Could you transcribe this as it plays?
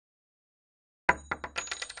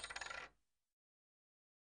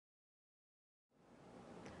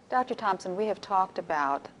Dr. Thompson, we have talked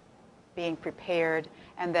about being prepared,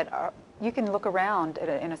 and that you can look around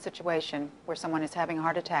in a situation where someone is having a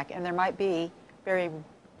heart attack, and there might be, very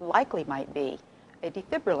likely might be, a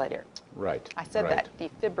defibrillator. Right. I said right. that,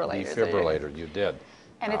 defibrillator. Defibrillator, you did.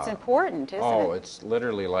 And it's important, isn't it? Oh, it's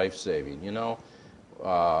literally life-saving. You know,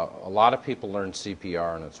 a lot of people learn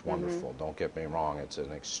CPR, and it's wonderful. Don't get me wrong. It's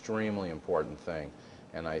an extremely important thing.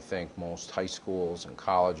 And I think most high schools and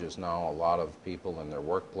colleges now, a lot of people in their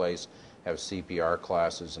workplace have CPR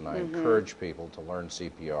classes, and I encourage people to learn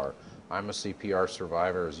CPR. I'm a CPR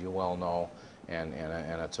survivor, as you well know, and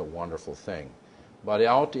it's a wonderful thing. But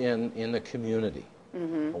out in the community,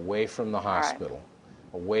 away from the hospital,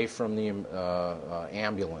 away from the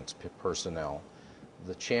ambulance personnel,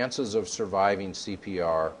 the chances of surviving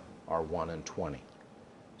CPR are 1 in 20.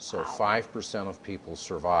 So 5% of people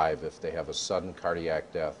survive if they have a sudden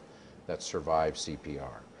cardiac death that survive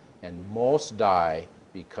CPR. And most die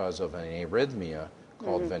because of an arrhythmia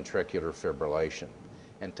called ventricular fibrillation.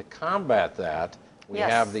 And to combat that, we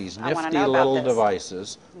have these nifty little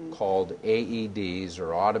devices called AEDs,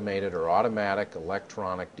 or automatic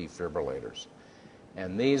electronic defibrillators.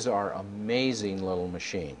 And these are amazing little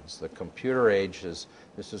machines. The computer age this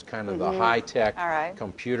is kind of the high-tech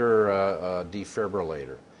computer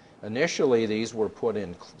defibrillator. Initially, these were put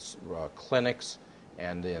in clinics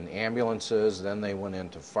and in ambulances. Then they went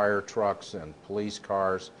into fire trucks and police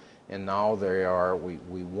cars. And now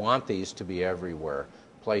we want these to be everywhere.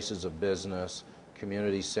 Places of business,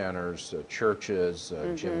 community centers, churches,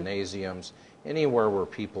 gymnasiums, anywhere where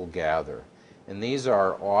people gather. And these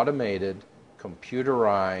are automated,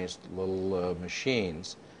 computerized little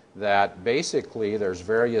machines that basically, there's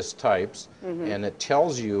various types, and it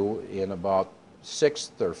tells you in about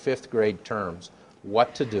 6th or 5th grade terms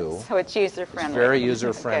what to do. So it's user-friendly. It's very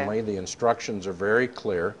user-friendly. The instructions are very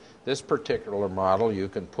clear. This particular model, you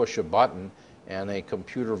can push a button and a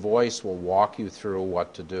computer voice will walk you through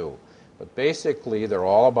what to do. But basically, they're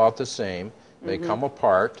all about the same. They come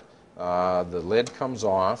apart. The lid comes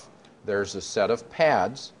off. There's a set of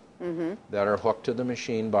pads that are hooked to the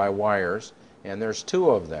machine by wires, and there's 2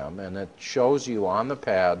 of them, and it shows you on the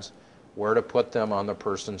pads where to put them on the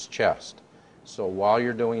person's chest. So while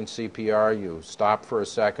you're doing CPR, you stop for a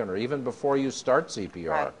second, or even before you start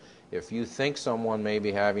CPR, if you think someone may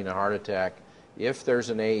be having a heart attack, if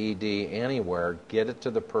there's an AED anywhere, get it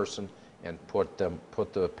to the person and put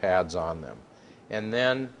the pads on them. And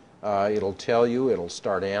then it'll tell you, it'll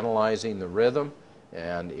start analyzing the rhythm,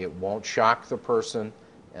 and it won't shock the person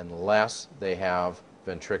unless they have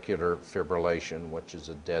ventricular fibrillation, which is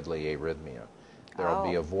a deadly arrhythmia. There'll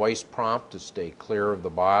be a voice prompt to stay clear of the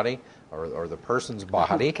body, or the person's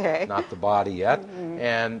body, not the body yet,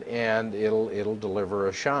 and it'll deliver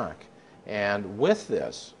a shock. And with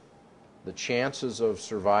this, the chances of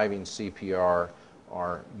surviving CPR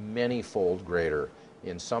are many-fold greater.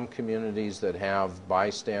 In some communities that have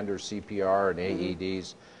bystander CPR and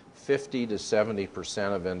AEDs, 50 to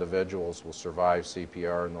 70% of individuals will survive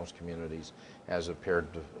CPR in those communities, as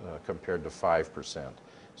compared to 5%.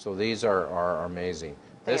 So these are amazing.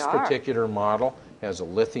 This particular model has a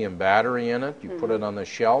lithium battery in it. You put it on the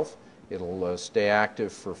shelf, it'll stay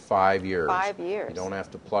active for 5 years. 5 years. You don't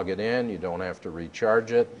have to plug it in. You don't have to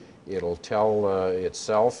recharge it. It'll tell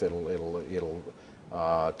itself. It'll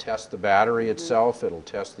test the battery itself. It'll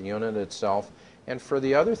test the unit itself. And for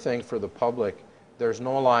the other thing, for the public, there's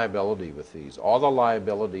no liability with these. All the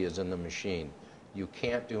liability is in the machine. You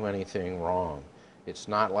can't do anything wrong. It's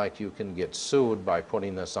not like you can get sued by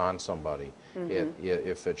putting this on somebody.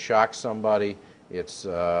 If it shocks somebody, it's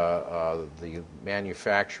the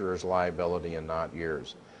manufacturer's liability and not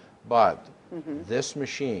yours. But this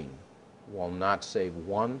machine will not save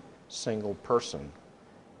one single person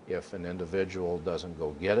if an individual doesn't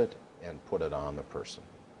go get it and put it on the person.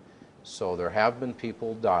 So there have been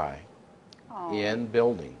people die in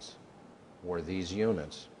buildings where these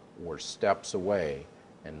units were steps away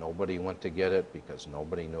and nobody went to get it because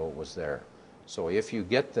nobody knew it was there. So if you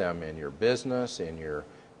get them in your business, in your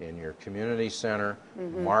community center,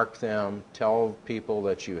 mark them, tell people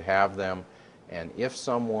that you have them, and if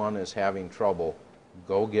someone is having trouble,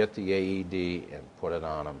 go get the AED and put it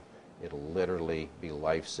on them. It'll literally be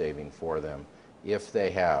life-saving for them if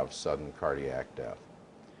they have sudden cardiac death.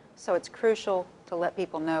 So it's crucial to let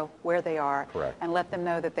people know where they are. Correct. And let them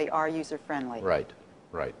know that they are user-friendly. Right.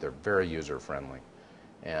 They're very user-friendly.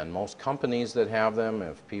 And most companies that have them,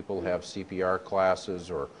 if people have CPR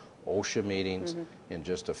classes or OSHA meetings, in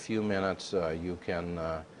just a few minutes you can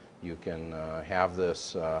have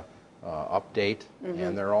this update.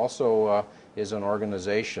 And there also is an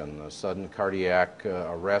organization, the Sudden Cardiac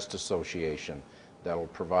Arrest Association, that'll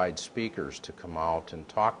provide speakers to come out and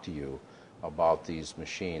talk to you about these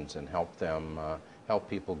machines and help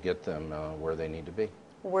people get them where they need to be.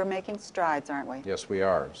 We're making strides, aren't we? Yes, we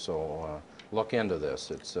are. So look into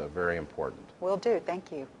this. It's very important. Will do.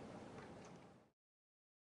 Thank you.